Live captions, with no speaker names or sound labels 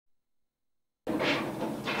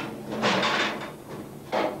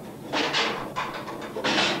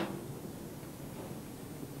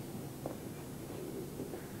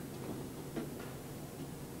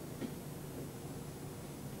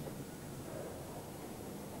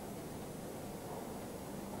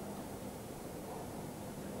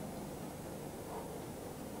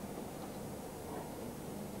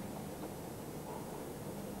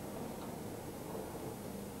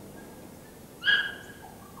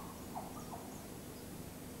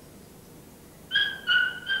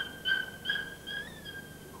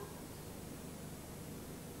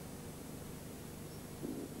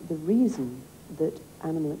the reason that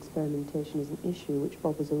animal experimentation is an issue which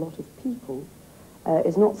bothers a lot of people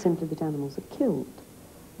is not simply that animals are killed,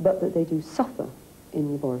 but that they do suffer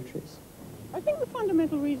in laboratories. I think the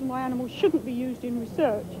fundamental reason why animals shouldn't be used in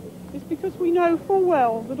research is because we know full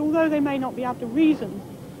well that although they may not be able to reason,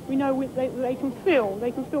 we know they can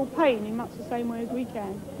feel pain in much the same way as we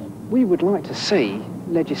can. We would like to see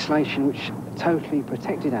legislation which totally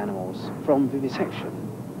protected animals from vivisection.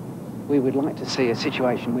 We would like to see a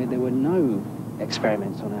situation where there were no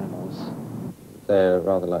experiments on animals. They're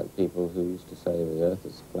rather like people who used to say the earth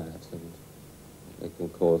is flat, and they can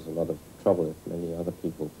cause a lot of trouble if many other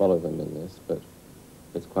people follow them in this, but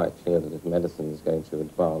it's quite clear that if medicine is going to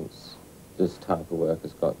advance, this type of work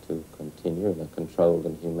has got to continue in a controlled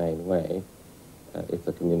and humane way. If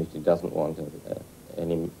the community doesn't want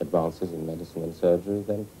any advances in medicine and surgery,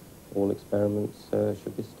 then all experiments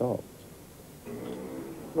should be stopped.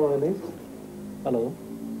 Ronnie. Hello.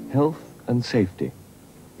 Health and safety,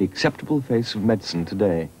 the acceptable face of medicine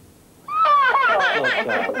today.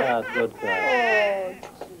 Good girl.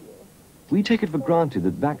 We take it for granted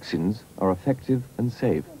that vaccines are effective and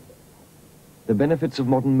safe. The benefits of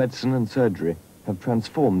modern medicine and surgery have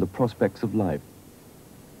transformed the prospects of life.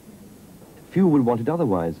 Few would want it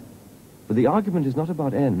otherwise, but the argument is not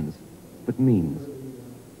about ends, but means.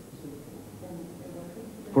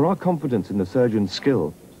 For our confidence in the surgeon's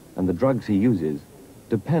skill and the drugs he uses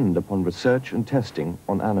depend upon research and testing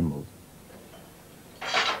on animals.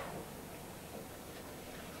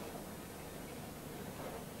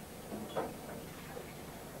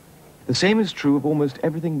 The same is true of almost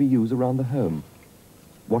everything we use around the home.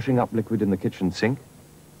 Washing up liquid in the kitchen sink,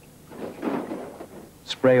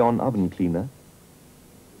 spray-on oven cleaner,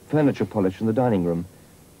 furniture polish in the dining room.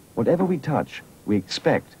 Whatever we touch, we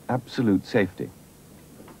expect absolute safety.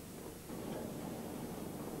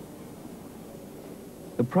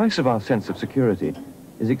 The price of our sense of security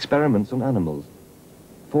is experiments on animals.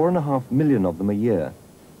 4.5 million of them a year,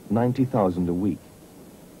 90,000 a week.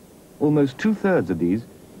 Almost 2/3 of these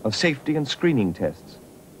are safety and screening tests,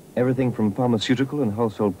 everything from pharmaceutical and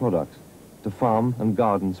household products to farm and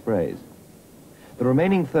garden sprays. The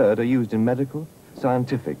remaining third are used in medical,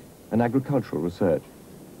 scientific and agricultural research.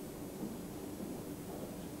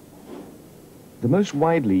 The most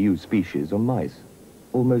widely used species are mice,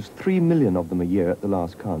 almost 3 million of them a year at the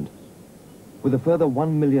last count. With a further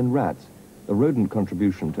 1 million rats, the rodent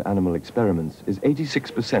contribution to animal experiments is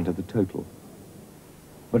 86% of the total.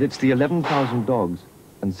 But it's the 11,000 dogs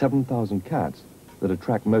and 7,000 cats that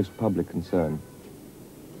attract most public concern.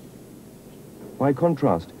 By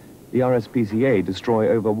contrast, the RSPCA destroy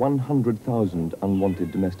over 100,000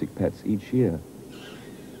 unwanted domestic pets each year.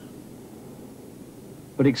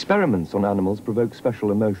 But experiments on animals provoke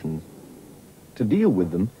special emotions. To deal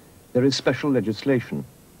with them, there is special legislation.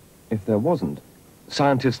 If there wasn't,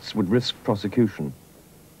 scientists would risk prosecution.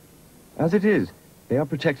 As it is, they are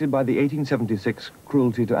protected by the 1876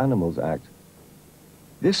 Cruelty to Animals Act.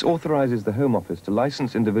 This authorizes the Home Office to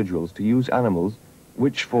license individuals to use animals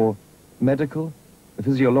which, for medical,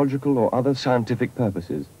 physiological or other scientific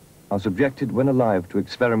purposes, are subjected when alive to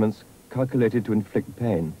experiments calculated to inflict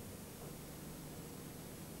pain.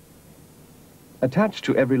 Attached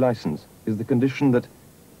to every license is the condition that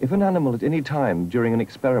if an animal at any time during an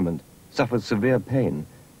experiment suffers severe pain,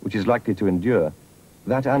 which is likely to endure,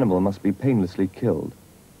 that animal must be painlessly killed.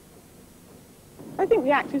 I think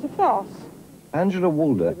the Act is a farce. Angela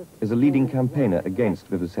Walder is a leading campaigner against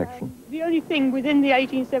vivisection. The only thing within the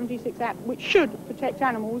 1876 Act which should protect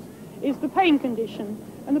animals is the pain condition.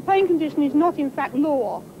 And the pain condition is not in fact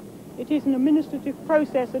law. It is an administrative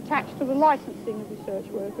process attached to the licensing of research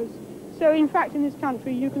workers. So in fact in this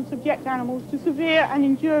country you can subject animals to severe and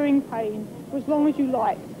enduring pain for as long as you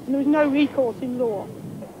like. And there is no recourse in law.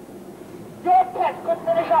 Your pet could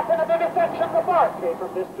finish up in a vivisection laboratory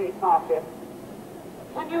from this street market.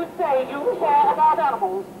 Can you say you care about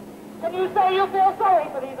animals? Can you say you feel sorry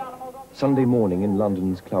for these animals? Sunday morning in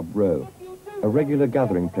London's Club Row, a regular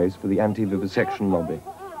gathering place for the anti-vivisection lobby.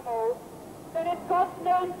 Then it's God's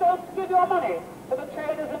name, don't give your money to the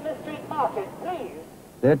traders in this street market, please.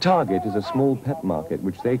 Their target is a small pet market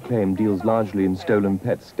which they claim deals largely in stolen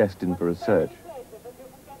pets destined for research.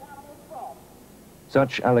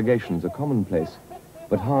 Such allegations are commonplace,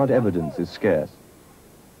 but hard evidence is scarce.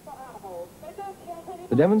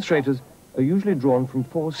 The demonstrators are usually drawn from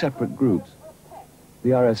 4 separate groups: the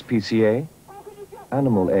RSPCA,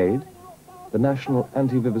 Animal Aid, the National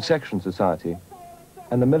Anti-Vivisection Society,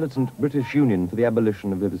 and the militant British Union for the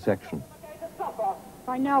Abolition of Vivisection.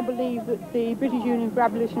 I now believe that the British Union for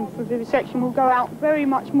Abolition of Vivisection will go out very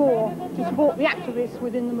much more to support the activists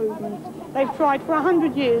within the movement. They've tried for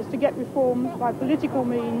 100 years to get reforms by political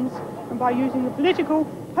means and by using the political,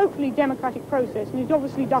 hopefully democratic process, and it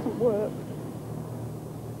obviously doesn't work.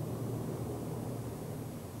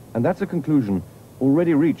 And that's a conclusion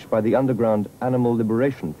already reached by the underground Animal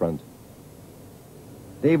Liberation Front.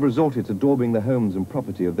 They've resorted to daubing the homes and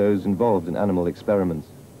property of those involved in animal experiments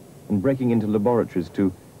and breaking into laboratories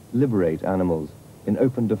to liberate animals in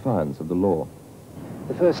open defiance of the law.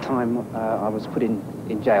 The first time I was put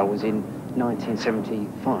in jail was in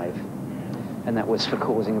 1975, and that was for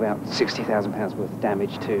causing about £60,000 worth of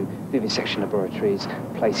damage to vivisection laboratories,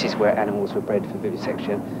 places where animals were bred for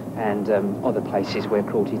vivisection, and other places where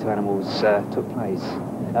cruelty to animals took place.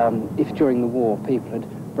 If during the war people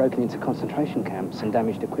had broken into concentration camps and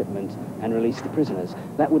damaged equipment and released the prisoners,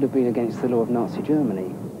 that would have been against the law of Nazi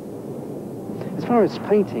Germany. As far as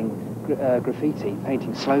painting, graffiti,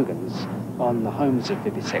 painting slogans on the homes of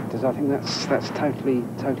vivisectors, I think that's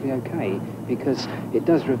totally okay, because it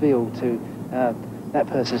does reveal to that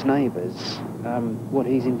person's neighbours what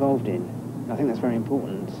he's involved in. I think that's very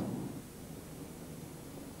important.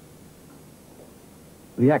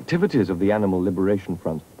 The activities of the Animal Liberation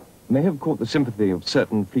Front may have caught the sympathy of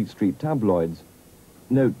certain Fleet Street tabloids.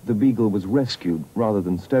 Note, the beagle was rescued rather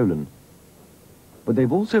than stolen. But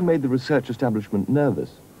they've also made the research establishment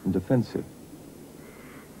nervous and defensive.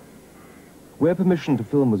 Where permission to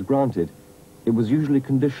film was granted, it was usually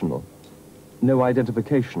conditional. No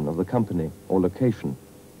identification of the company or location,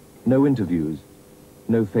 no interviews,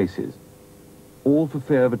 no faces, all for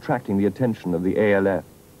fear of attracting the attention of the ALF.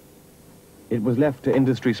 It was left to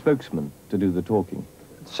industry spokesmen to do the talking.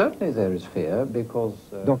 Certainly there is fear because...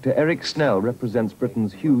 Dr. Eric Snell represents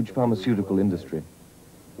Britain's huge pharmaceutical industry.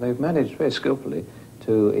 They've managed very skillfully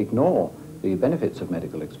to ignore the benefits of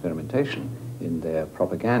medical experimentation in their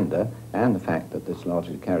propaganda and the fact that it's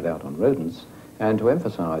largely carried out on rodents, and to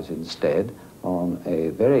emphasize instead on a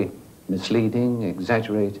very misleading,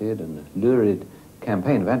 exaggerated and lurid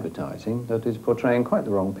campaign of advertising that is portraying quite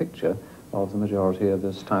the wrong picture of the majority of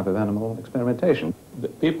this type of animal experimentation.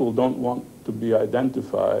 People don't want to be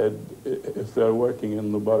identified if they're working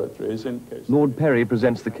in laboratories in case... Lord Perry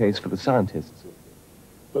presents the case for the scientists.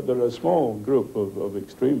 But there are a small group of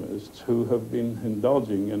extremists who have been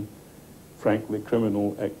indulging in, frankly,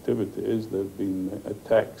 criminal activities. There have been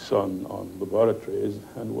attacks on laboratories,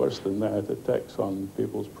 and worse than that, attacks on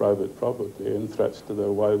people's private property and threats to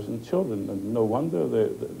their wives and children. And no wonder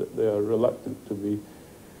they are reluctant to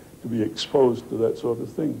be exposed to that sort of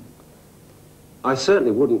thing. I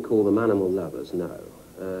certainly wouldn't call them animal lovers,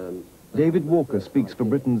 no. David Walker speaks for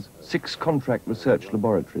Britain's 6 contract research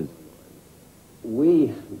laboratories.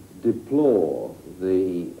 We deplore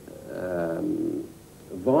the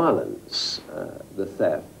violence, the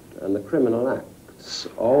theft and the criminal acts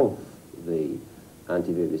of the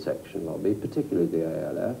anti-vivisection lobby, particularly the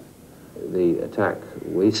ALF. The attack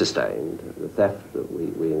we sustained, the theft that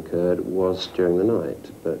we incurred, was during the night,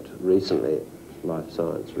 but recently, Life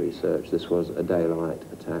Science Research, this was a daylight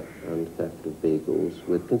attack and theft of beagles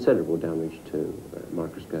with considerable damage to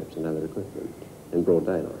microscopes and other equipment in broad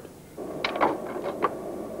daylight.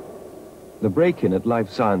 The break-in at Life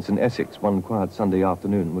Science in Essex one quiet Sunday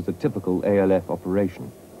afternoon was a typical ALF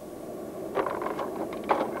operation.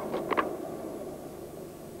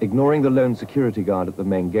 Ignoring the lone security guard at the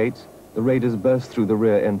main gates, the raiders burst through the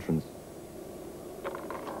rear entrance.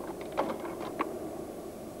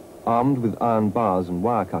 Armed with iron bars and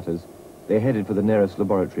wire cutters, they headed for the nearest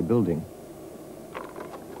laboratory building.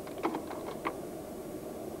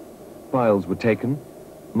 Files were taken,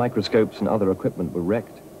 microscopes and other equipment were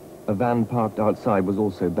wrecked. A van parked outside was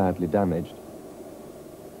also badly damaged.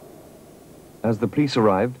 As the police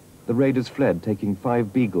arrived, the raiders fled, taking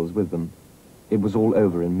 5 beagles with them. It was all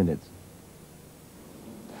over in minutes.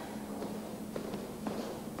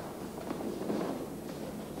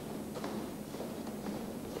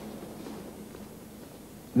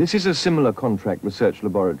 This is a similar contract research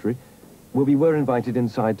laboratory where we were invited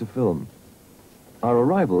inside to film. Our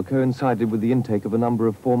arrival coincided with the intake of a number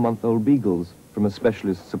of 4-month-old beagles from a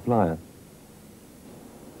specialist supplier.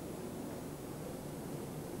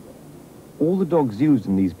 All the dogs used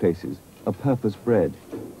in these places are purpose-bred.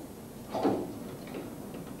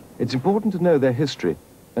 It's important to know their history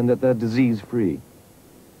and that they're disease-free.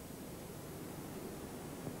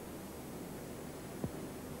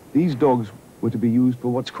 These dogs were to be used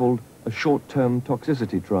for what's called a short-term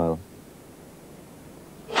toxicity trial.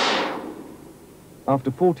 After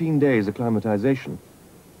 14 days acclimatization,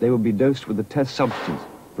 they would be dosed with the test substance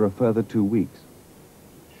for a further 2 weeks.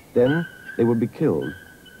 Then they would be killed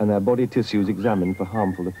and their body tissues examined for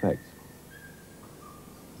harmful effects.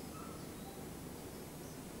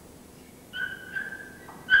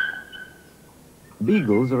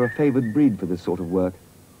 Beagles are a favoured breed for this sort of work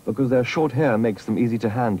because their short hair makes them easy to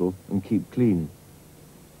handle and keep clean.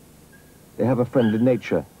 They have a friendly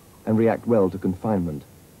nature and react well to confinement.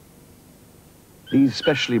 These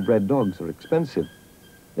specially bred dogs are expensive.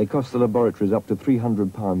 They cost the laboratories up to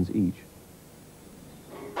 £300 each.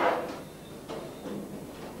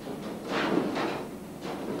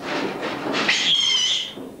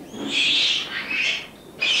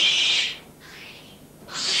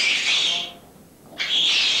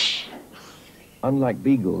 Unlike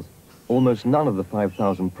beagles, almost none of the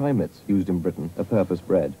 5,000 primates used in Britain are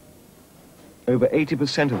purpose-bred. Over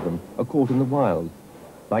 80% of them are caught in the wild,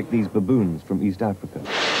 like these baboons from East Africa.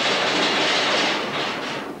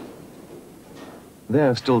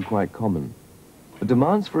 They're still quite common. The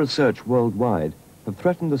demands for research worldwide have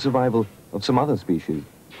threatened the survival of some other species.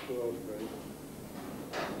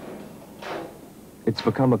 It's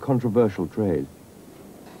become a controversial trade.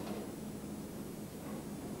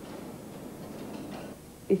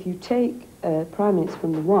 If you take primates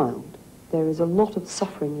from the wild, there is a lot of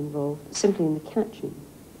suffering involved simply in the catching.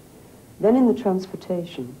 Then in the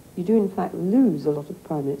transportation, you do in fact lose a lot of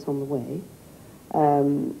primates on the way.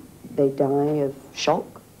 They die of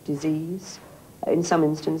shock, disease. In some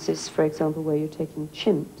instances, for example, where you're taking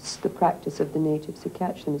chimps, the practice of the natives who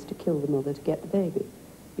catch them is to kill the mother to get the baby,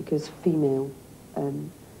 because female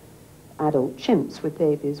adult chimps with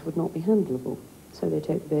babies would not be handleable. So they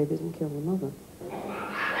take the babies and kill the mother.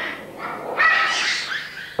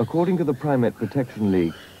 According to the Primate Protection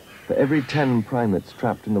League, for every 10 primates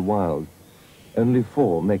trapped in the wild, only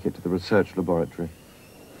 4 make it to the research laboratory.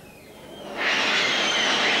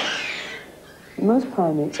 Most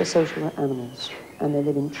primates are social animals, and they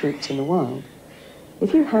live in troops in the wild.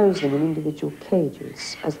 If you house them in individual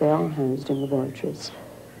cages, as they are housed in laboratories,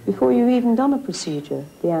 before you've even done a procedure,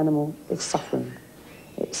 the animal is suffering.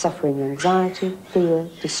 It's suffering anxiety, fear,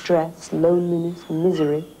 distress, loneliness,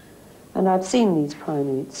 misery. And I've seen these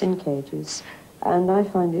primates in cages, and I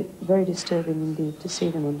find it very disturbing indeed to see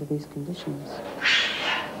them under these conditions.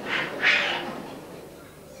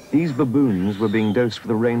 These baboons were being dosed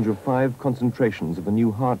with a range of 5 concentrations of a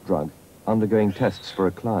new heart drug undergoing tests for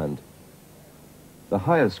a client. The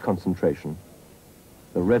highest concentration,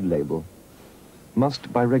 the red label,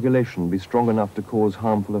 must by regulation be strong enough to cause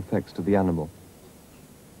harmful effects to the animal.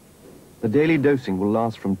 The daily dosing will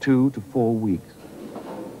last from 2 to 4 weeks.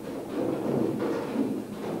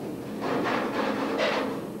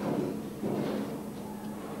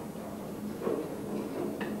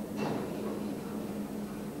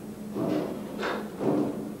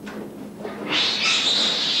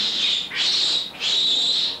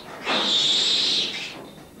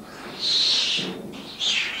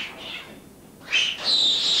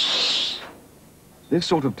 This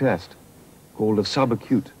sort of test, called a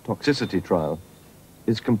subacute toxicity trial,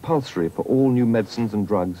 is compulsory for all new medicines and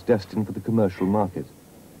drugs destined for the commercial market.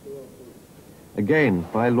 Again,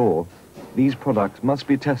 by law, these products must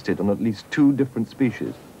be tested on at least 2 different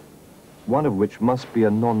species, one of which must be a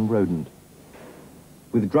non-rodent.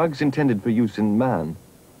 With drugs intended for use in man,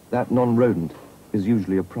 that non-rodent is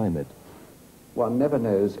usually a primate. One never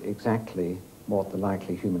knows exactly what the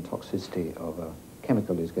likely human toxicity of a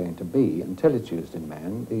chemical is going to be until it's used in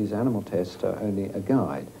man. These animal tests are only a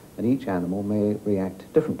guide, and each animal may react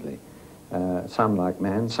differently. Some like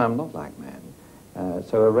man, some not like man.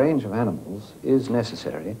 So a range of animals is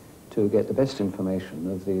necessary to get the best information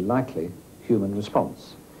of the likely human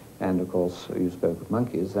response. And of course, you spoke of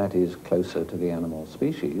monkeys, that is closer to the animal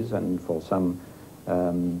species, and for some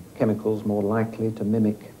chemicals more likely to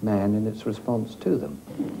mimic man in its response to them.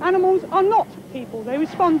 Animals are not people. They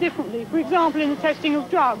respond differently. For example, in the testing of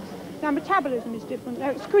drugs, their metabolism is different,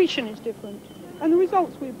 their excretion is different, and the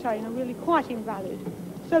results we obtain are really quite invalid.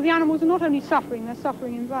 So the animals are not only suffering, they're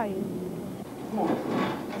suffering in vain.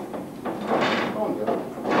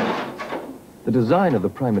 The design of the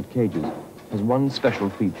primate cages has one special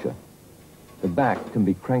feature. The back can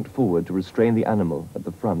be cranked forward to restrain the animal at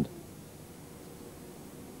the front.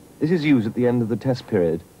 This is used at the end of the test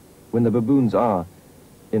period, when the baboons are,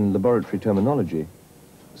 in laboratory terminology,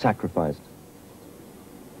 sacrificed.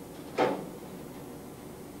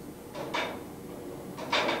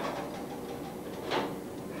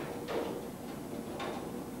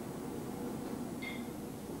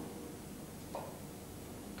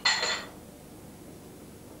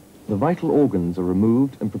 The vital organs are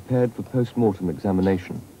removed and prepared for post-mortem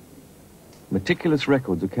examination. Meticulous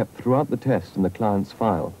records are kept throughout the test in the client's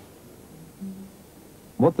file.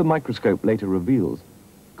 What the microscope later reveals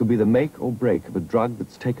could be the make or break of a drug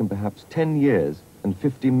that's taken perhaps 10 years and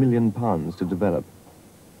 £50 million to develop.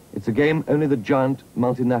 It's a game only the giant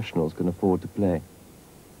multinationals can afford to play.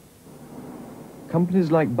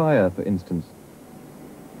 Companies like Bayer, for instance,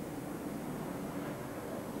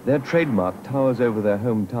 their trademark towers over their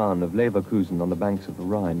hometown of Leverkusen on the banks of the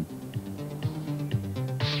Rhine.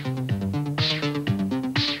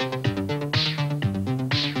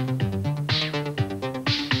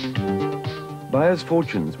 Bayer's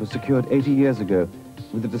fortunes were secured 80 years ago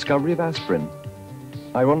with the discovery of aspirin.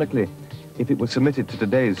 Ironically, if it were submitted to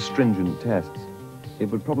today's stringent tests, it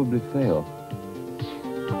would probably fail.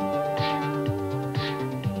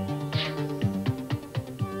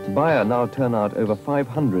 Bayer now turn out over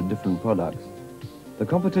 500 different products. The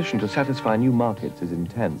competition to satisfy new markets is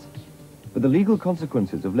intense, but the legal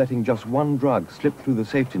consequences of letting just one drug slip through the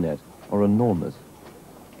safety net are enormous.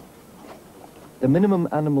 The minimum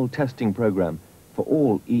animal testing program for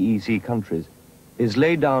all EEC countries is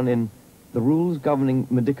laid down in the rules governing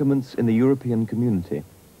medicaments in the European community.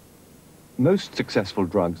 Most successful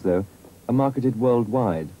drugs, though, are marketed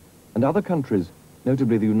worldwide, and other countries,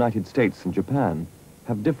 notably the United States and Japan,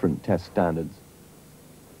 have different test standards.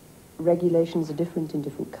 Regulations are different in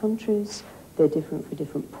different countries, they're different for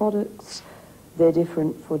different products, they're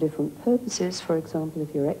different for different purposes. For example,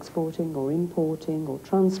 if you're exporting or importing or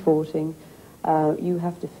transporting, you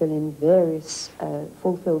have to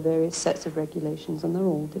fulfill various sets of regulations, and they're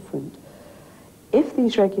all different. If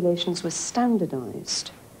these regulations were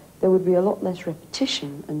standardized, there would be a lot less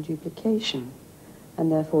repetition and duplication,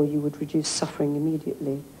 and therefore you would reduce suffering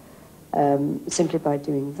immediately simply by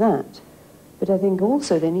doing that. But I think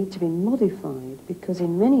also they need to be modified, because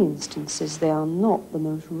in many instances they are not the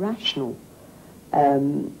most rational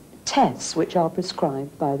tests which are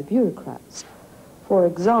prescribed by the bureaucrats. For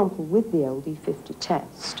example, with the LD50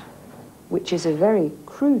 test, which is a very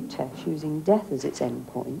crude test using death as its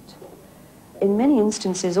endpoint, in many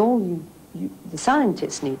instances all the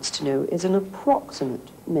scientist needs to know is an approximate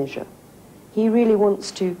measure. He really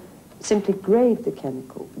wants to simply grade the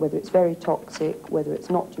chemical, whether it's very toxic, whether it's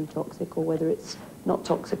not too toxic, or whether it's not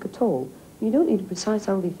toxic at all. You don't need a precise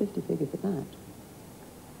LD50 figure for that.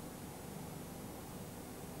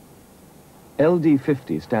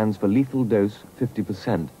 LD50 stands for lethal dose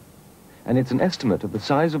 50%, and it's an estimate of the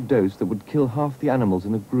size of dose that would kill half the animals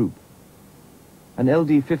in a group. An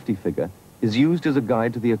LD50 figure is used as a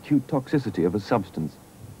guide to the acute toxicity of a substance.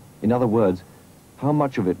 In other words, how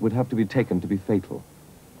much of it would have to be taken to be fatal.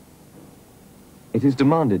 It is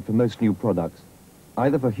demanded for most new products,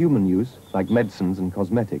 either for human use, like medicines and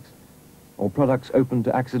cosmetics, or products open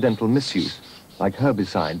to accidental misuse, like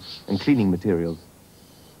herbicides and cleaning materials.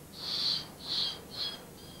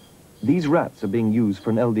 These rats are being used for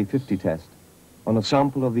an LD50 test on a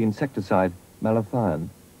sample of the insecticide malathion.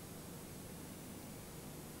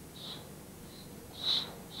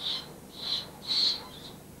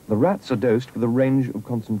 The rats are dosed with a range of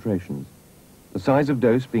concentrations, the size of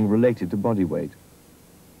dose being related to body weight.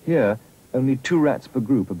 Here, only 2 rats per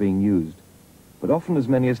group are being used, but often as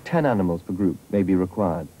many as 10 animals per group may be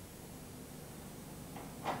required.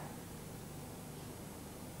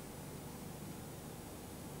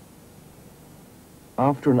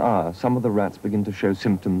 After an hour, some of the rats begin to show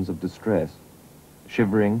symptoms of distress,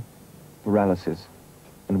 shivering, paralysis,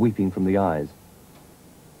 and weeping from the eyes.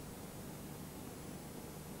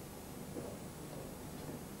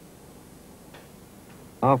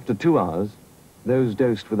 After 2 hours, those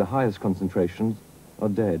dosed with the highest concentrations are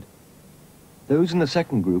dead. Those in the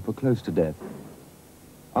second group are close to death.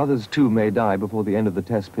 Others too may die before the end of the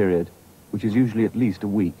test period, which is usually at least a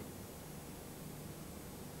week.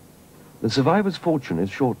 The survivor's fortune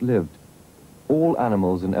is short-lived. All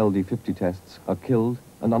animals in LD50 tests are killed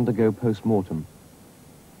and undergo post-mortem.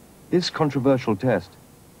 This controversial test,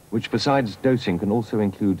 which besides dosing can also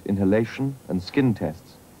include inhalation and skin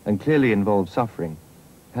tests, and clearly involves suffering,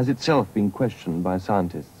 has itself been questioned by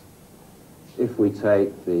scientists. If we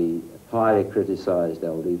take the highly criticised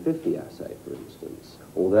LD50 assay, for instance,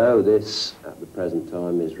 although this at the present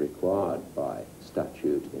time is required by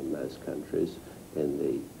statute in most countries in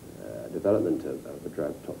the development of a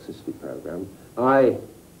drug toxicity program, I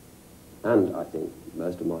think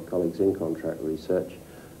most of my colleagues in contract research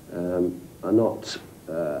are not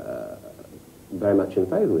very much in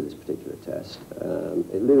favour with this particular test.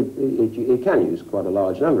 It can use quite a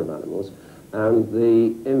large number of animals, and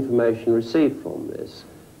the information received from this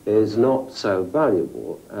is not so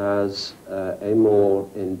valuable as a more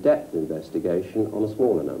in-depth investigation on a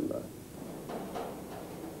smaller number.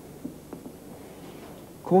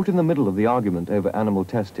 Caught in the middle of the argument over animal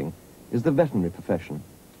testing is the veterinary profession.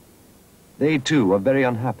 They too are very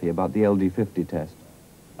unhappy about the LD50 test.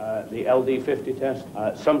 The LD50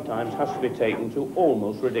 test sometimes has to be taken to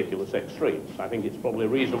almost ridiculous extremes. I think it's probably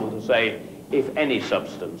reasonable to say if any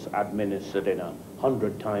substance administered in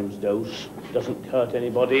 100 times dose doesn't hurt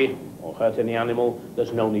anybody or hurt any animal,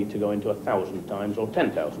 there's no need to go into 1,000 times or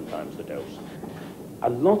 10,000 times the dose. A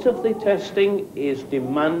lot of the testing is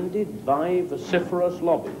demanded by vociferous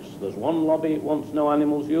lobbies. There's one lobby wants no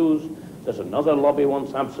animals used, there's another lobby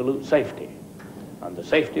wants absolute safety, and the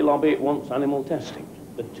safety lobby wants animal testing.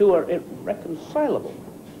 The two are irreconcilable.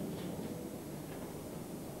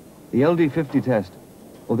 The LD50 test,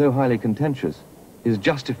 although highly contentious, is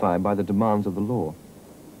justified by the demands of the law.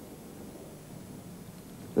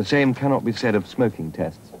 The same cannot be said of smoking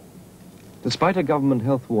tests. Despite a government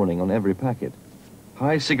health warning on every packet,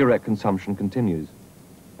 high cigarette consumption continues,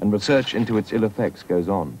 and research into its ill effects goes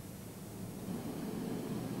on.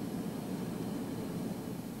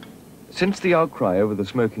 Since the outcry over the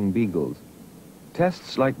smoking beagles,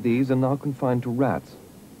 tests like these are now confined to rats.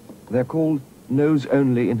 They're called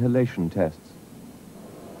nose-only inhalation tests.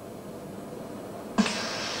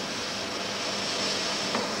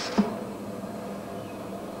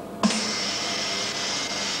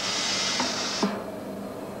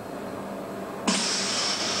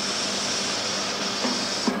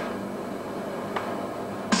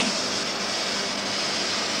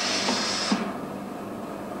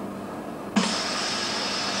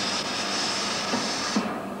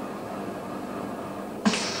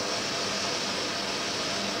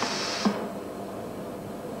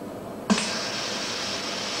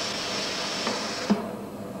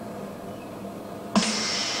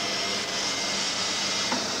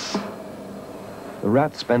 The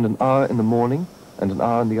rats spend an hour in the morning and an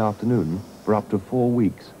hour in the afternoon for up to 4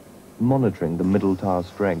 weeks, monitoring the middle tower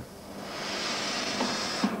strength.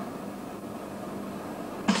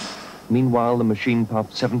 Meanwhile, the machine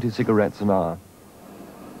puffs 70 cigarettes an hour.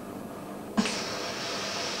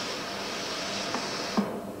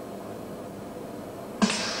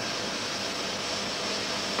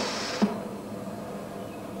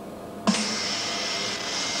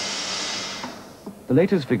 The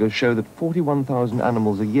latest figures show that 41,000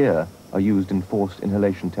 animals a year are used in forced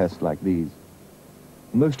inhalation tests like these.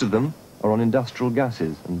 Most of them are on industrial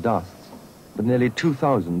gases and dusts, but nearly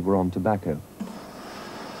 2,000 were on tobacco.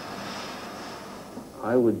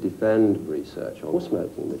 I would defend research on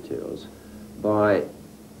smoking materials by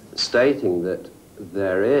stating that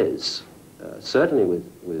there is, certainly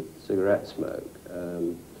with cigarette smoke,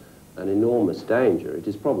 an enormous danger. It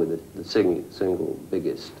is probably the single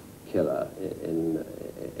biggest killer in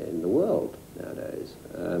the world nowadays.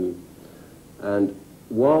 And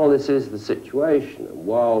while this is the situation, and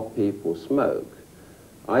while people smoke,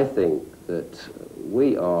 I think that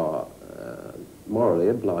we are morally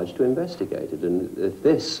obliged to investigate it. And if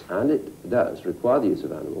this, and it does, require the use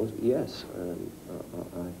of animals, yes,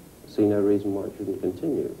 I see no reason why it shouldn't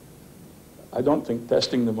continue. I don't think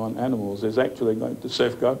testing them on animals is actually going to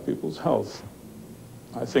safeguard people's health.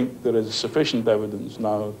 I think there is sufficient evidence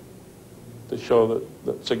now to show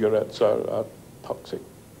that cigarettes are toxic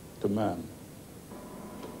to man.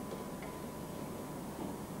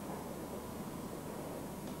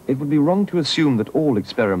 It would be wrong to assume that all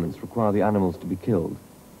experiments require the animals to be killed.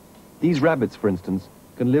 These rabbits, for instance,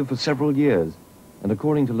 can live for several years and,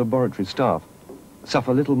 according to laboratory staff,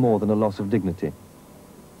 suffer little more than a loss of dignity.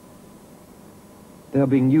 They are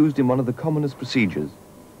being used in one of the commonest procedures,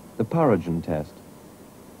 the pyrogen test.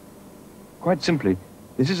 Quite simply,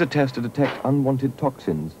 this is a test to detect unwanted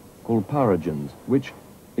toxins called pyrogens, which,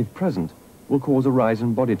 if present, will cause a rise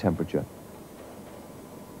in body temperature.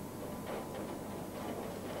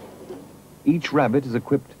 Each rabbit is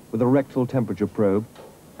equipped with a rectal temperature probe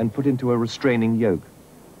and put into a restraining yoke.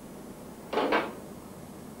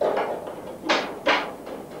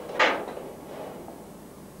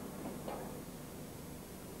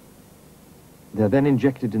 They're then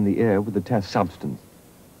injected in the air with the test substance.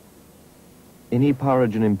 Any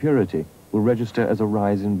pyrogen impurity will register as a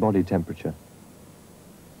rise in body temperature.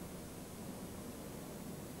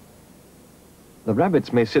 The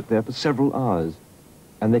rabbits may sit there for several hours,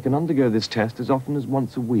 and they can undergo this test as often as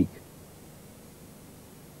once a week.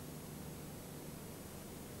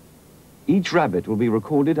 Each rabbit will be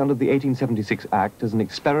recorded under the 1876 Act as an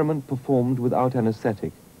experiment performed without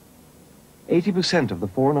anesthetic. 80% of the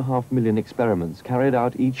 4.5 million experiments carried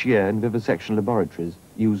out each year in vivisection laboratories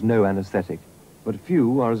use no anesthetic, but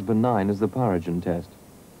few are as benign as the pyrogen test.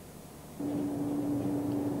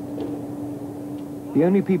 The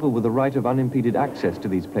only people with the right of unimpeded access to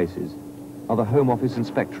these places are the Home Office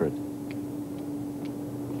Inspectorate.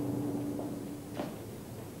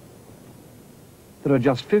 There are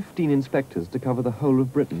just 15 inspectors to cover the whole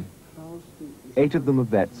of Britain. 8 of them are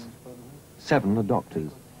vets, 7 are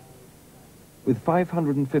doctors. With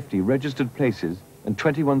 550 registered places and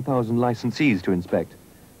 21,000 licensees to inspect,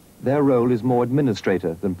 their role is more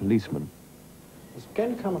administrator than policeman. There's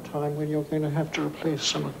going to come a time when you're going to have to replace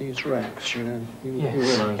some of these racks, you know. Yes, you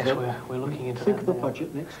realise yes, that? we're looking into Think that of the now.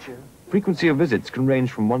 budget next year. Frequency of visits can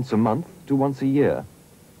range from once a month to once a year,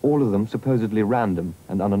 all of them supposedly random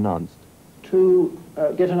and unannounced. To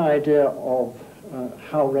get an idea of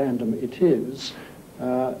how random it is,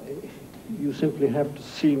 you simply have to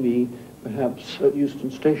see me perhaps at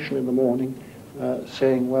Euston Station in the morning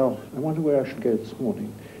saying, well, I wonder where I should go this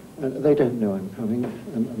morning. They don't know I'm coming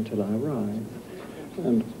until I arrive.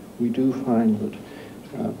 And we do find that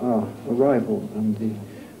our arrival and the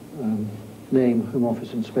name Home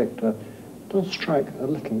Office Inspector does strike a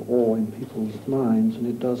little awe in people's minds, and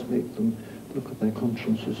it does make them look at their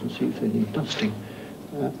consciences and see if they need dusting.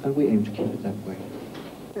 And we aim to keep it that way.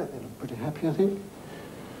 Yeah, they look pretty happy, I think.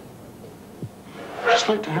 I'd just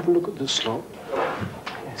like to have a look at this lot.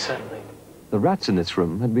 Yes, certainly. The rats in this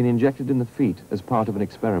room had been injected in the feet as part of an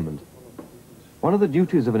experiment. One of the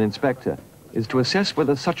duties of an inspector is to assess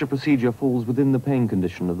whether such a procedure falls within the pain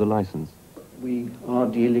condition of the license. We are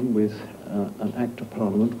dealing with an Act of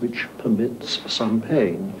Parliament which permits some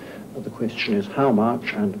pain. The question is how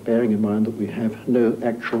much, and bearing in mind that we have no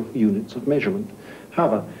actual units of measurement.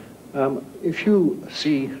 However, if you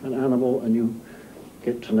see an animal and you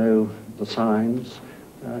get to know the signs,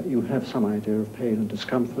 you have some idea of pain and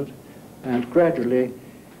discomfort, and gradually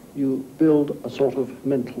you build a sort of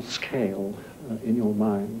mental scale in your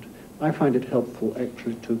mind. I find it helpful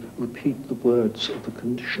actually to repeat the words of the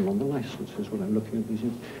condition on the licenses when I'm looking at these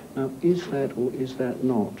things. Now, is that or is that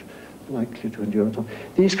not likely to endure at all?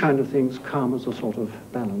 These kind of things come as a sort of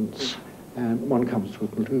balance, and one comes to a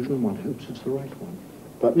conclusion and one hopes it's the right one.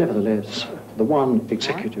 But nevertheless, the one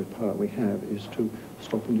executive power we have is to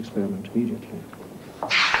stop an experiment immediately.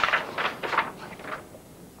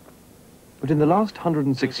 But in the last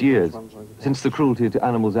 106 years, since the Cruelty to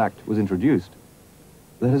Animals Act was introduced,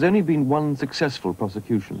 there has only been one successful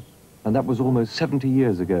prosecution, and that was almost 70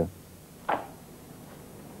 years ago.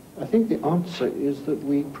 I think the answer is that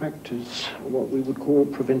we practice what we would call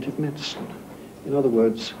preventive medicine. In other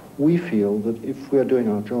words, we feel that if we're doing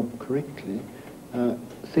our job correctly,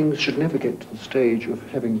 things should never get to the stage of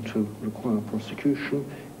having to require prosecution.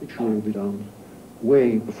 It should all be done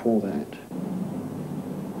way before that.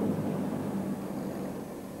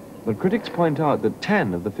 But critics point out that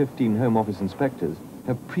 10 of the 15 Home Office inspectors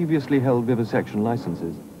have previously held vivisection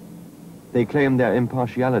licenses. They claim their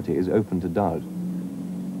impartiality is open to doubt.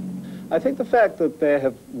 I think the fact that they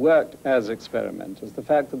have worked as experimenters, the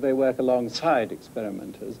fact that they work alongside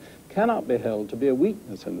experimenters, cannot be held to be a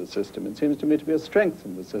weakness in the system. It seems to me to be a strength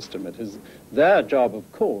in the system. It is their job,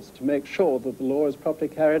 of course, to make sure that the law is properly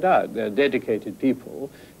carried out. They're dedicated people,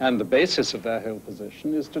 and the basis of their whole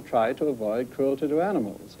position is to try to avoid cruelty to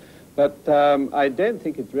animals. But I don't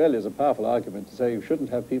think it really is a powerful argument to say you shouldn't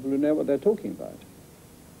have people who know what they're talking about.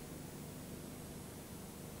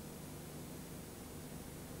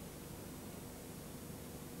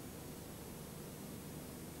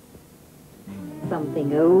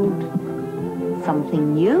 Something old,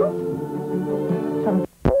 something new, something...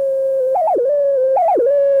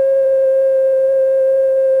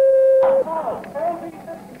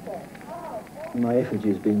 My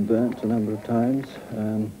effigy's been burnt a number of times,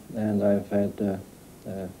 and I've had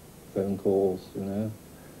phone calls, you know,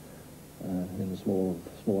 in the small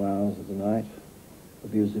hours of the night,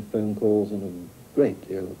 abusive phone calls, and a great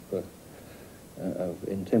deal of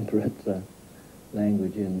intemperate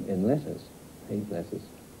language in letters, hate letters.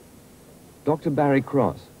 Dr. Barry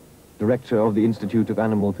Cross, director of the Institute of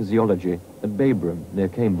Animal Physiology at Babram, near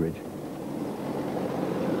Cambridge.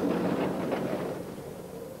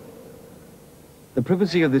 The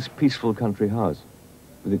privacy of this peaceful country house,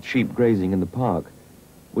 with its sheep grazing in the park,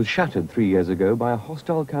 was shattered 3 years ago by a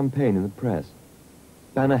hostile campaign in the press.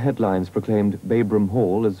 Banner headlines proclaimed Babram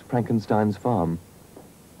Hall as Frankenstein's farm.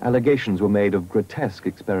 Allegations were made of grotesque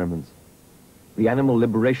experiments. The Animal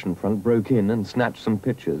Liberation Front broke in and snatched some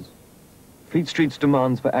pictures. Fleet Street's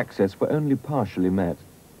demands for access were only partially met.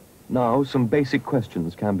 Now, some basic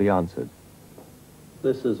questions can be answered.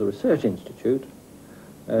 This is a research institute,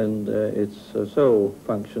 and its sole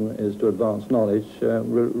function is to advance knowledge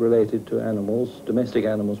related to animals, domestic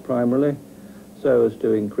animals primarily, so as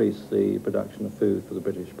to increase the production of food for the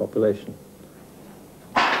British population.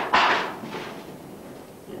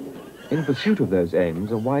 In pursuit of those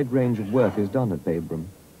aims, a wide range of work is done at Babram.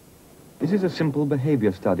 This is a simple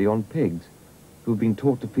behavior study on pigs, who've been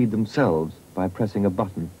taught to feed themselves by pressing a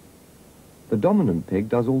button. The dominant pig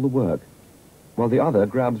does all the work, while the other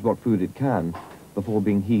grabs what food it can before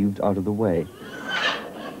being heaved out of the way.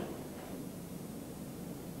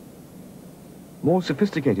 More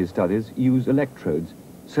sophisticated studies use electrodes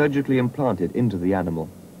surgically implanted into the animal.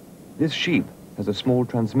 This sheep has a small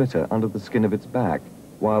transmitter under the skin of its back,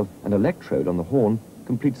 while an electrode on the horn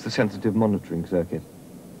completes the sensitive monitoring circuit.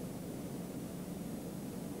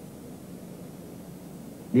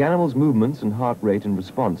 The animal's movements and heart rate in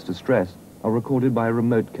response to stress are recorded by a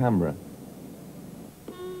remote camera.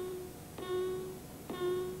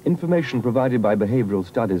 Information provided by behavioral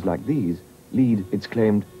studies like these lead, it's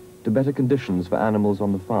claimed, to better conditions for animals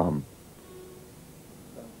on the farm.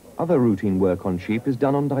 Other routine work on sheep is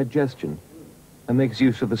done on digestion and makes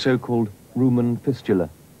use of the so-called rumen fistula.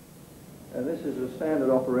 This is a standard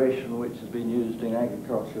operation which has been used in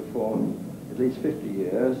agriculture for at least 50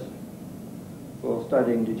 years for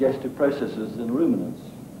studying digestive processes in ruminants.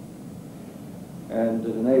 And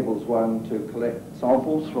it enables one to collect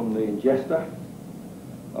samples from the ingesta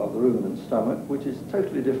of the ruminant's stomach, which is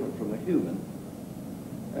totally different from the human.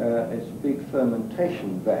 It's a big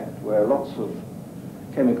fermentation vat where lots of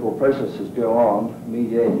chemical processes go on,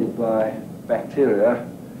 mediated by bacteria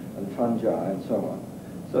and fungi and so on.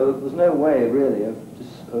 So there's no way really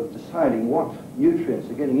of deciding what nutrients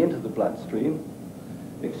are getting into the bloodstream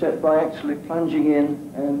except by actually plunging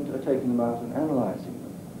in and taking them out and analysing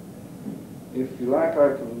them. If you like,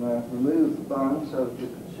 I can remove the bung so that you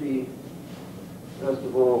can see, first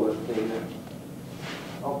of all, that the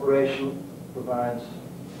operation provides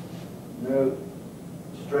no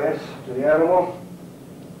stress to the animal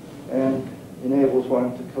and enables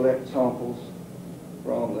one to collect samples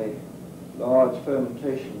from the large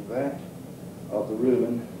fermentation vat of the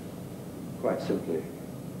rumen quite simply.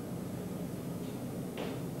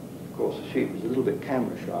 Of course, the sheep is a little bit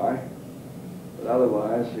camera shy, but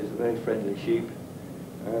otherwise is a very friendly sheep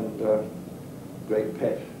and a great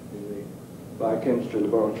pet in the biochemistry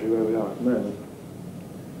laboratory where we are at the moment.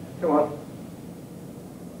 Come on.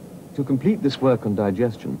 To complete this work on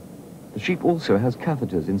digestion, the sheep also has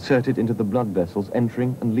catheters inserted into the blood vessels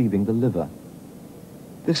entering and leaving the liver.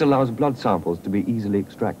 This allows blood samples to be easily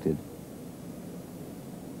extracted.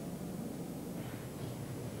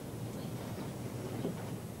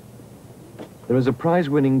 There is a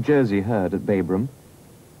prize-winning Jersey herd at Babram,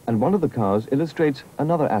 and one of the cows illustrates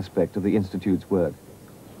another aspect of the Institute's work.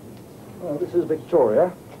 Well, this is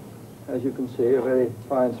Victoria, as you can see, a very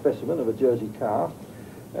fine specimen of a Jersey cow,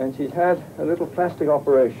 and she's had a little plastic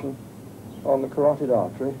operation on the carotid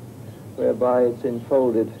artery, whereby it's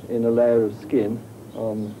enfolded in a layer of skin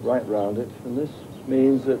right round it, and this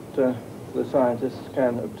means that the scientists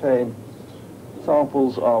can obtain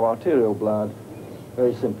samples of arterial blood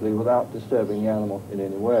very simply without disturbing the animal in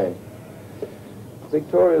any way.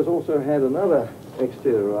 Victoria's also had another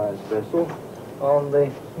exteriorized vessel on the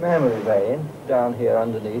mammary vein down here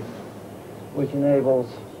underneath, which enables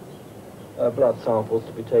blood samples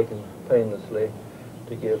to be taken painlessly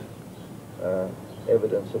to give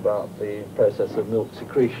evidence about the process of milk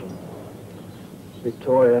secretion.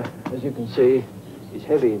 Victoria, as you can see, is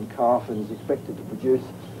heavy in calf and is expected to produce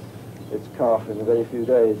its calf in a very few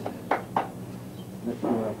days. Let's go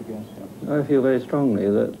up again. I feel very strongly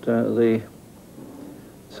that the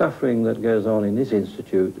suffering that goes on in this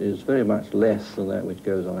institute is very much less than that which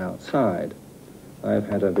goes on outside. I've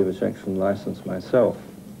had a vivisection license myself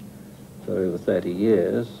for over 30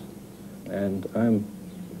 years, and I'm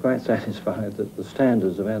quite satisfied that the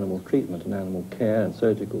standards of animal treatment and animal care and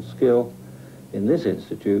surgical skill in this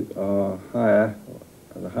institute are higher,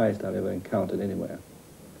 the highest I've ever encountered anywhere.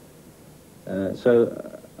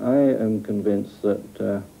 So I am convinced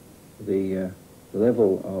that the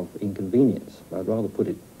level of inconvenience, I'd rather put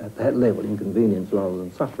it at that level, inconvenience rather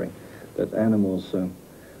than suffering, that animals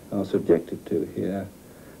are subjected to here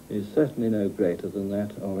is certainly no greater than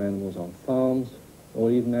that of animals on farms or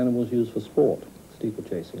even animals used for sport,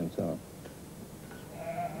 steeplechasing and so on.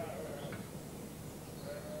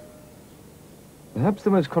 Perhaps the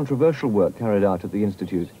most controversial work carried out at the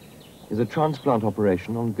Institute is a transplant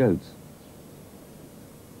operation on goats.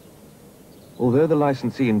 Although the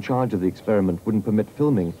licensee in charge of the experiment wouldn't permit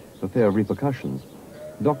filming for fear of repercussions,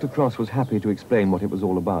 Dr. Cross was happy to explain what it was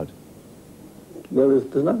all about. Well,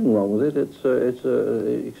 there's nothing wrong with it. It's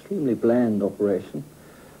an extremely bland operation.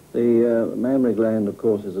 The mammary gland, of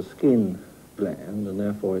course, is a skin gland, and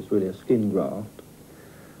therefore it's really a skin graft.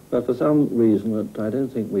 But for some reason that I don't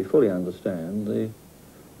think we fully understand, the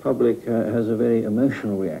public has a very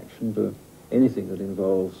emotional reaction to anything that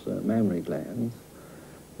involves mammary glands.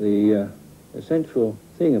 The essential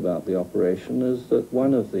thing about the operation is that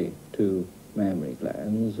one of the two mammary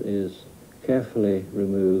glands is carefully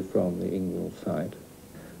removed from the inguinal site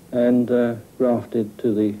and grafted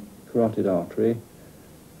to the carotid artery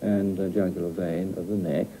and jugular vein of the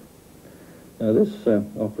neck. Now this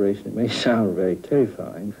operation, it may sound very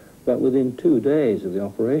terrifying, but within 2 days of the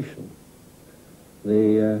operation,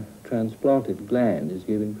 the transplanted gland is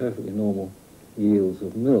giving perfectly normal yields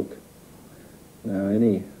of milk. Now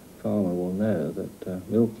any farmer will know that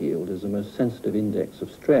milk yield is the most sensitive index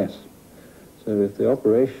of stress. So if the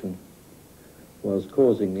operation was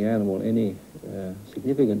causing the animal any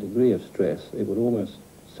significant degree of stress, it would almost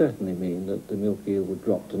certainly mean that the milk yield would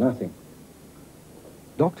drop to nothing.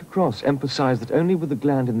 Dr. Cross emphasized that only with the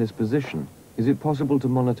gland in this position is it possible to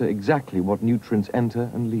monitor exactly what nutrients enter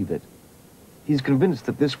and leave it. He's convinced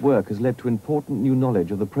that this work has led to important new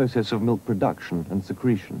knowledge of the process of milk production and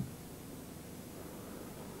secretion.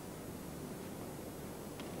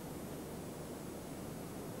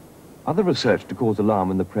 Other research to cause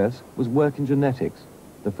alarm in the press was work in genetics,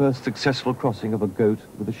 the first successful crossing of a goat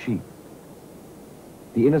with a sheep.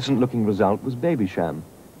 The innocent-looking result was Babysham,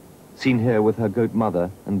 seen here with her goat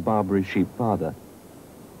mother and Barbary sheep father.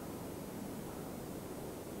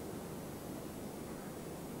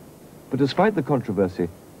 But despite the controversy,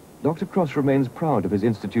 Dr. Cross remains proud of his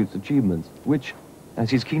institute's achievements, which, as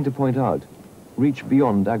he's keen to point out, reach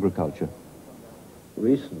beyond agriculture.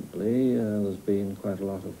 Recently, there's been quite a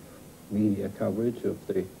lot of media coverage of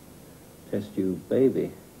the test tube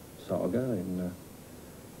baby saga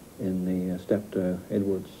in the Steptoe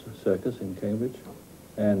Edwards Circus in Cambridge,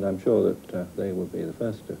 and I'm sure that they would be the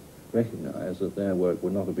first to recognize that their work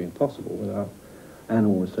would not have been possible without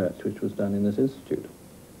animal research which was done in this institute.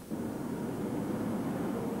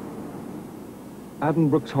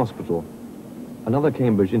 Addenbrooke's Hospital, another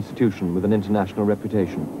Cambridge institution with an international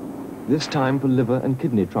reputation, this time for liver and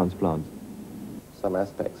kidney transplants. Some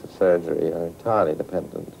aspects of surgery are entirely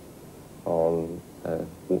dependent on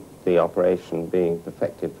the operation being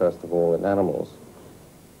perfected, first of all, in animals.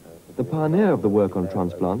 The pioneer of the work on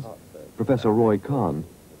transplants, Professor Roy Kahn,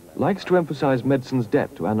 likes to emphasize medicine's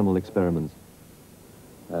debt to animal experiments.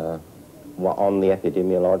 On the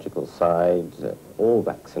epidemiological side, all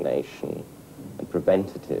vaccination and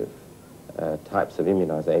preventative types of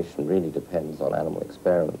immunization really depends on animal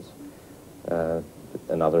experiments.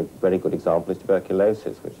 Another very good example is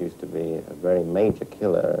tuberculosis, which used to be a very major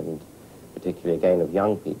killer, and particularly again of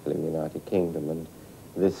young people in the United Kingdom, and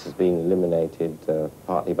this has been eliminated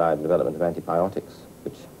partly by the development of antibiotics,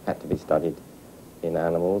 which had to be studied in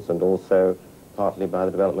animals, and also partly by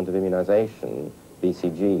the development of immunization,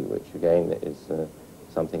 BCG, which again is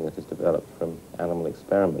something that is developed from animal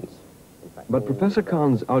experiments. But Professor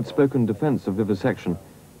Kahn's outspoken defense of vivisection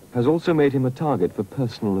has also made him a target for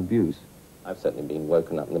personal abuse. I've certainly been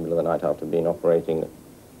woken up in the middle of the night after being operating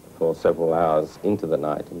for several hours into the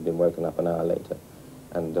night and been woken up an hour later.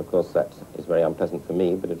 And of course that is very unpleasant for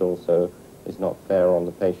me, but it also is not fair on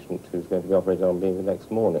the patient who's going to be operated on being the next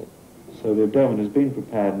morning. So the abdomen has been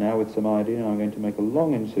prepared now with some iodine. I'm going to make a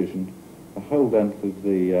long incision, the whole length of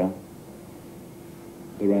the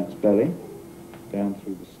rat's belly, down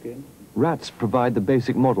through the skin. Rats provide the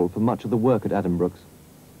basic model for much of the work at Addenbrooke's.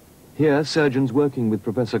 Here, surgeons working with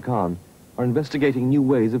Professor Kahn are investigating new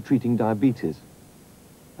ways of treating diabetes.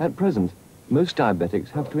 At present, most diabetics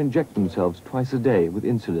have to inject themselves twice a day with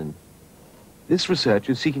insulin. This research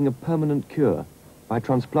is seeking a permanent cure by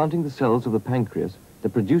transplanting the cells of the pancreas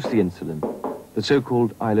that produce the insulin, the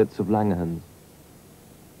so-called islets of Langerhans.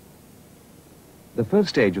 The first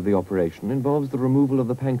stage of the operation involves the removal of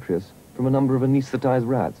the pancreas from a number of anesthetized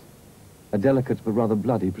rats, a delicate but rather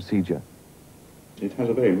bloody procedure. It has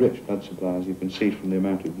a very rich blood supply, as you can see from the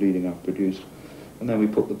amount of bleeding I've produced. And then we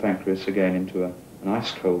put the pancreas again into an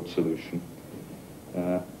ice-cold solution.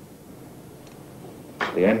 At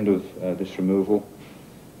the end of this removal,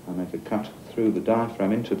 I make a cut through the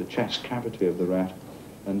diaphragm into the chest cavity of the rat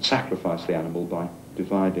and sacrifice the animal by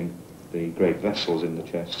dividing the great vessels in the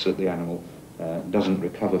chest so that the animal doesn't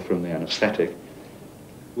recover from the anesthetic.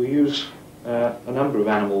 We use a number of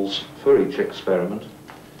animals for each experiment.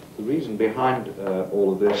 The reason behind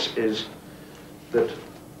all of this is that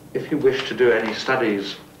if you wish to do any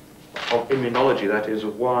studies of immunology, that is,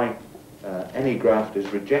 of why any graft is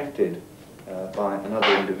rejected by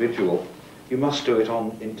another individual, you must do it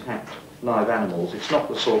on intact live animals. It's not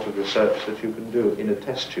the sort of research that you can do in a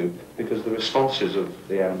test tube, because the responses of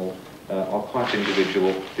the animal are quite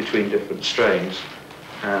individual between different strains,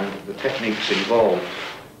 and the techniques involved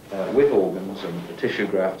with organs and the tissue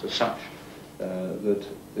graft are such that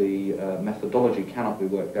the methodology cannot be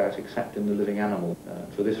worked out except in the living animal.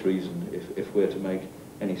 For this reason, if we're to make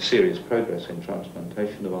any serious progress in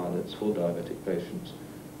transplantation of islets for diabetic patients,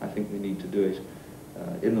 I think we need to do it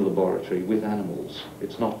in the laboratory with animals.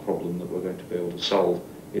 It's not a problem that we're going to be able to solve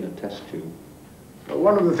in a test tube.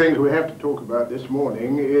 One of the things we have to talk about this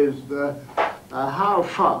morning is how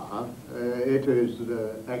far it is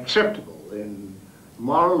acceptable in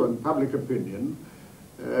moral and public opinion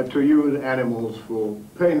to use animals for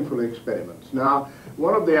painful experiments. Now,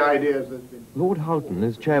 one of the ideas that's been... Lord Houghton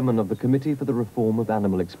is chairman of the Committee for the Reform of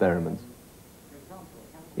Animal Experiments.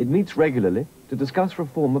 It meets regularly to discuss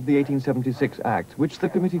reform of the 1876 Act, which the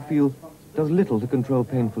committee feels does little to control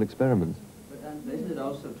painful experiments. But isn't it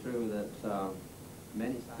also true that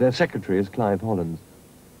many... Their secretary is Clive Hollands.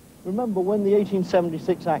 Remember, when the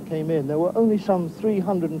 1876 Act came in, there were only some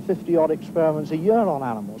 350-odd experiments a year on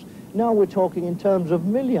animals. Now we're talking in terms of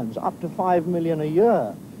millions, up to 5 million a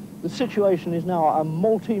year. The situation is now a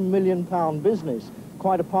multi-million-pound business,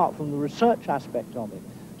 quite apart from the research aspect of it,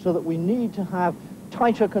 so that we need to have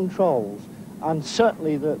tighter controls. And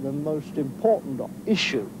certainly the most important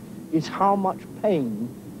issue is how much pain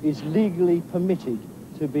is legally permitted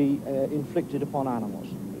to be inflicted upon animals.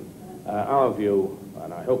 Our view,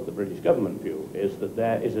 and I hope the British government view, is that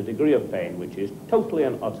there is a degree of pain which is totally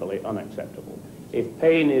and utterly unacceptable. If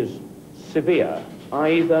pain is severe,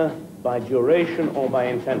 either by duration or by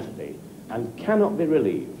intensity, and cannot be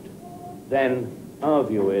relieved, then our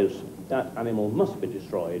view is that animal must be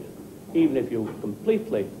destroyed. Even if you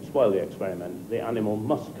completely spoil the experiment, the animal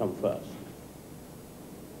must come first.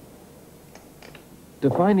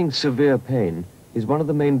 Defining severe pain is one of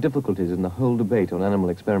the main difficulties in the whole debate on animal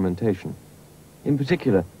experimentation. In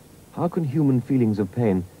particular, how can human feelings of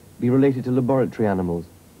pain be related to laboratory animals?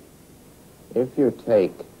 If you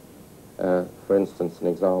take, for instance, an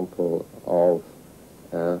example of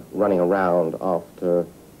running around after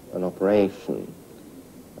an operation,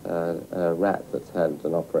 a rat that's had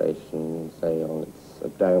an operation, say, on its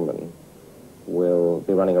abdomen, will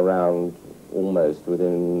be running around almost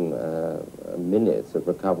within minutes of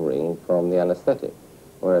recovering from the anesthetic,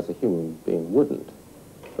 whereas a human being wouldn't,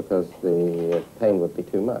 because the pain would be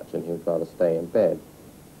too much and he would rather stay in bed.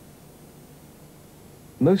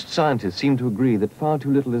 Most scientists seem to agree that far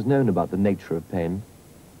too little is known about the nature of pain.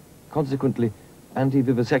 Consequently,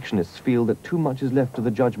 anti-vivisectionists feel that too much is left to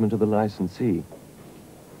the judgment of the licensee.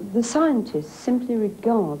 The scientist simply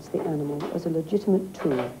regards the animal as a legitimate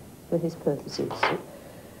tool for his purposes.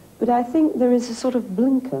 But I think there is a sort of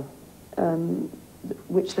blinker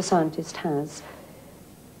which the scientist has.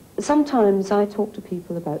 Sometimes I talk to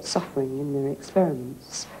people about suffering in their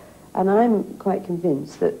experiments, and I'm quite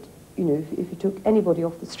convinced that, you know, if you took anybody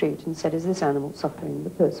off the street and said, is this animal suffering,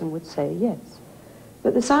 the person would say yes.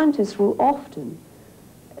 But the scientist will often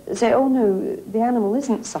say, oh no, the animal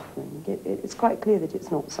isn't suffering. It's quite clear that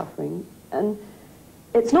it's not suffering, and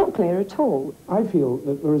it's not clear at all. I feel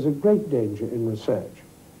that there is a great danger in research,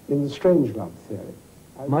 in the strangelove theory.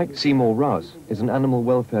 Mike Seymour Rouse is an animal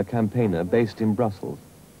welfare campaigner based in Brussels.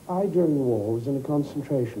 I, during the war, was in a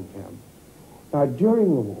concentration camp. Now,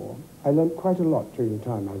 during the war, I learnt quite a lot during the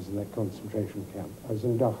time I was in that concentration camp. I was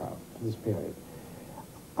in Dachau for this period.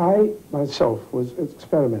 I, myself, was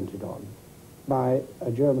experimented on by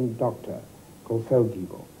a German doctor called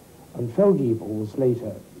Feldgiebel, and Feldgiebel was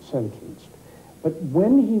later sentenced. But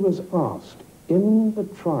when he was asked in the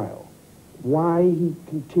trial why he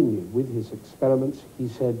continued with his experiments, he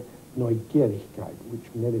said, Neugierigkeit, which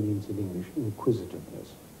never means in English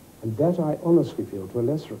inquisitiveness. And that, I honestly feel, to a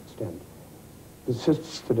lesser extent,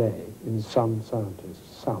 persists today in some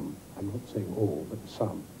scientists. Some. I'm not saying all, but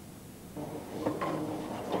some.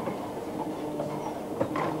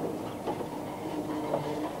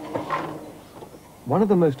 One of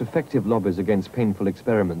the most effective lobbies against painful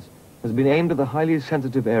experiments has been aimed at the highly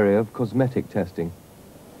sensitive area of cosmetic testing.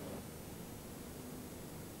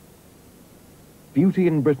 Beauty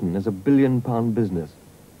in Britain is a billion-pound business,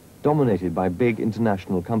 dominated by big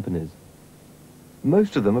international companies.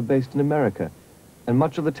 Most of them are based in America, and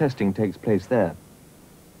much of the testing takes place there.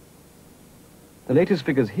 The latest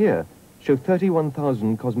figures here show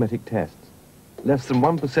 31,000 cosmetic tests, less than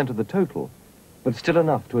 1% of the total, but still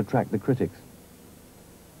enough to attract the critics.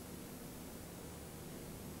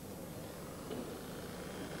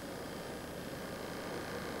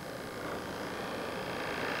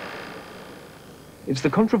 It's the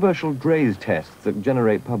controversial Dray's tests that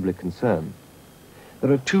generate public concern.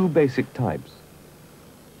 There are two basic types.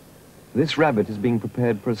 This rabbit is being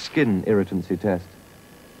prepared for a skin irritancy test.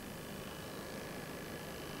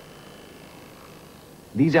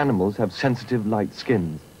 These animals have sensitive, light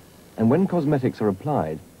skins, and when cosmetics are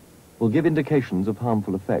applied, will give indications of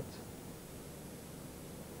harmful effects.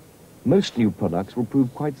 Most new products will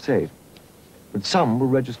prove quite safe, but some will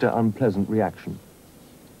register unpleasant reaction.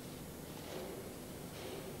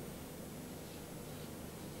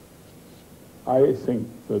 I think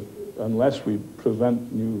that unless we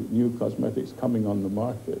prevent new cosmetics coming on the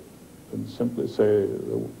market and simply say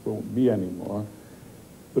there won't be any more,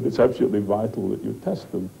 but it's absolutely vital that you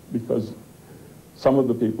test them, because some of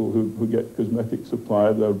the people who get cosmetic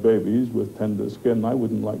supply, they're babies with tender skin. I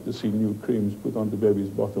wouldn't like to see new creams put onto babies'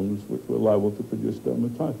 bottoms which were liable to produce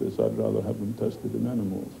dermatitis. I'd rather have them tested in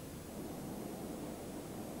animals.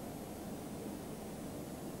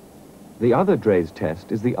 The other Drey's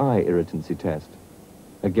test is the eye irritancy test.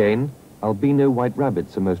 Again, albino white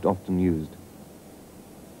rabbits are most often used.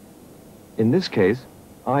 In this case,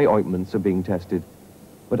 eye ointments are being tested,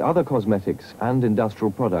 but other cosmetics and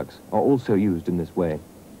industrial products are also used in this way.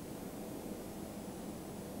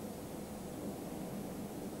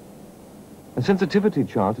 A sensitivity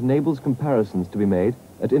chart enables comparisons to be made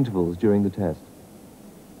at intervals during the test.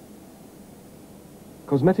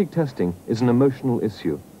 Cosmetic testing is an emotional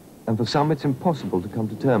issue, and for some it's impossible to come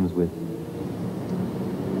to terms with.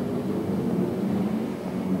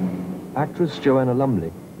 Actress Joanna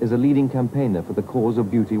Lumley is a leading campaigner for the cause of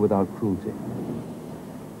beauty without cruelty.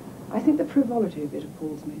 I think the frivolity of it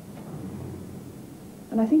appalls me.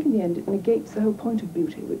 And I think in the end it negates the whole point of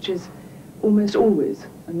beauty, which is almost always,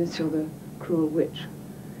 unless you're the cruel witch,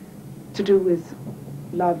 to do with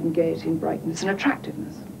love and gaiety and brightness and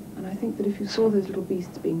attractiveness. And I think that if you saw those little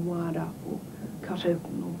beasts being wired up or cut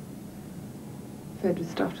open or fed with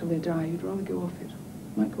stuff till they die, you'd rather go off it.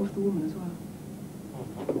 Might go off the woman as well.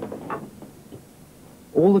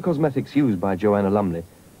 All the cosmetics used by Joanna Lumley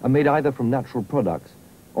are made either from natural products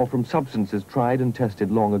or from substances tried and tested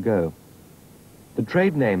long ago. The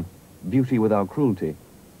trade name, Beauty Without Cruelty,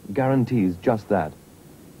 guarantees just that.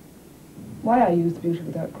 Why I use Beauty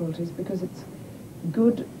Without Cruelty is because it's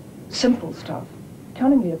good, simple stuff.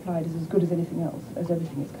 Cunningly applied is as good as anything else, as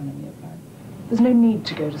everything is cunningly applied. There's no need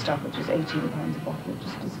to go to stuff which is £18 a bottle.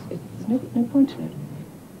 There's no point in it.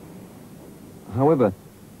 However,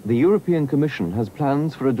 the European Commission has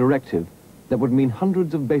plans for a directive that would mean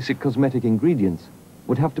hundreds of basic cosmetic ingredients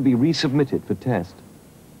would have to be resubmitted for test.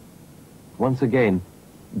 Once again,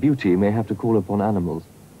 beauty may have to call upon animals.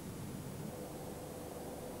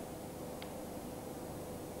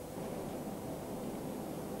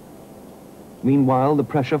 Meanwhile, the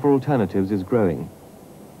pressure for alternatives is growing.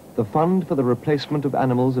 The Fund for the Replacement of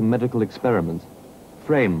Animals in Medical Experiments,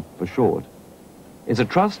 FRAME for short, is a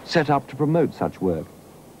trust set up to promote such work.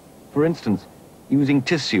 For instance, using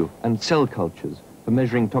tissue and cell cultures for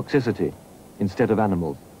measuring toxicity instead of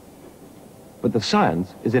animals. But the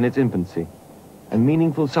science is in its infancy, and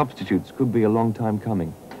meaningful substitutes could be a long time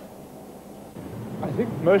coming. I think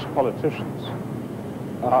most politicians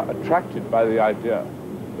are attracted by the idea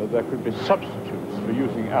that there could be substitutes for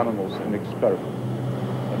using animals in experiments.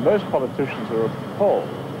 And most politicians are appalled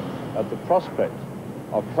at the prospect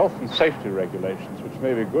of health and safety regulations, which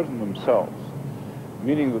may be good in themselves,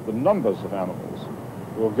 meaning that the numbers of animals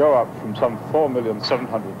will go up from some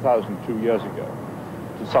 4,700,000 2 years ago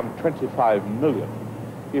to some 25 million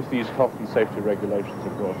if these health and safety regulations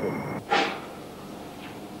are brought in.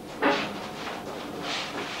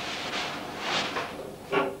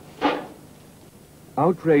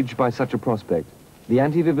 Outraged by such a prospect, the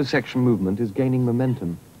anti-vivisection movement is gaining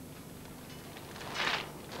momentum.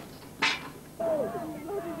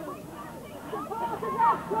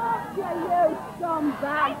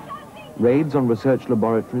 Raids on research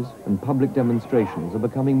laboratories and public demonstrations are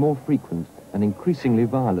becoming more frequent and increasingly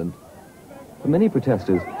violent. For many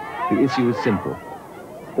protesters, the issue is simple.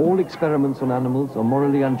 All experiments on animals are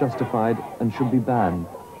morally unjustified and should be banned.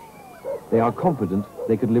 They are confident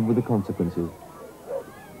they could live with the consequences.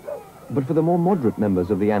 But for the more moderate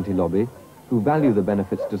members of the anti-lobby, who value the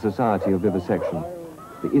benefits to society of vivisection,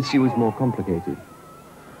 the issue is more complicated.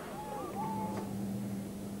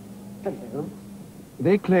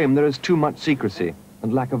 They claim there is too much secrecy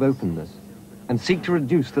and lack of openness, and seek to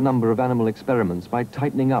reduce the number of animal experiments by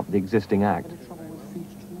tightening up the existing act.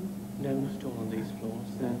 No, not at all on these floors.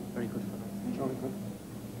 They're very good for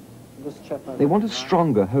them. They want a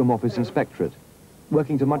stronger Home Office inspectorate,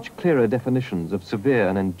 working to much clearer definitions of severe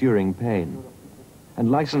and enduring pain, and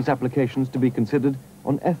license applications to be considered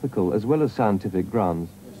on ethical as well as scientific grounds.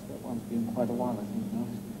 Yes, that one's been quite a while, I think, now.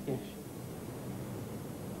 Yes.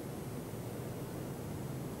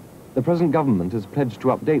 The present government has pledged to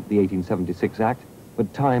update the 1876 Act,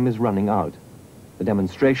 but time is running out. The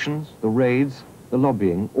demonstrations, the raids, the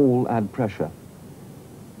lobbying all add pressure.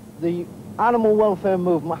 The animal welfare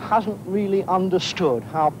movement hasn't really understood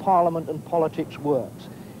how Parliament and politics works.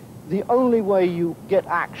 the only way you get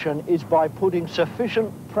action is by putting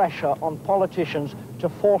sufficient pressure on politicians to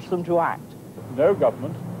force them to act. No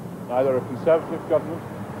government, neither a Conservative government,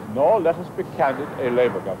 nor, let us be candid, a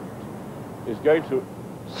Labour government, is going to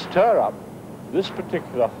stir up this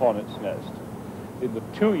particular hornet's nest in the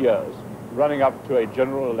 2 years running up to a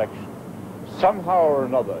general election. Somehow or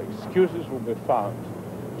another, excuses will be found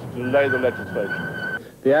to delay the legislation.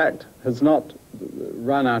 The Act has not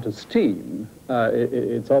run out of steam.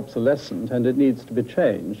 It's obsolescent and it needs to be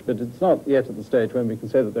changed, but it's not yet at the stage when we can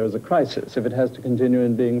say that there is a crisis if it has to continue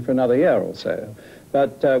in being for another year or so.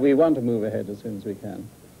 But we want to move ahead as soon as we can.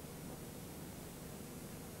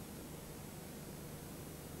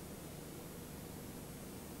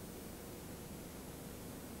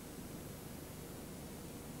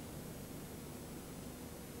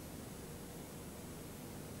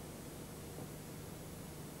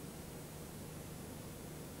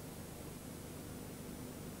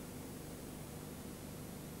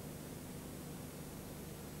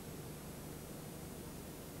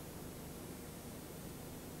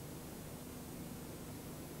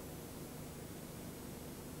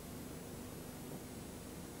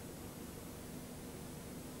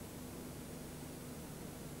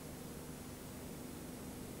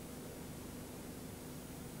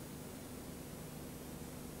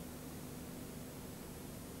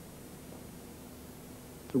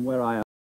 From where I am.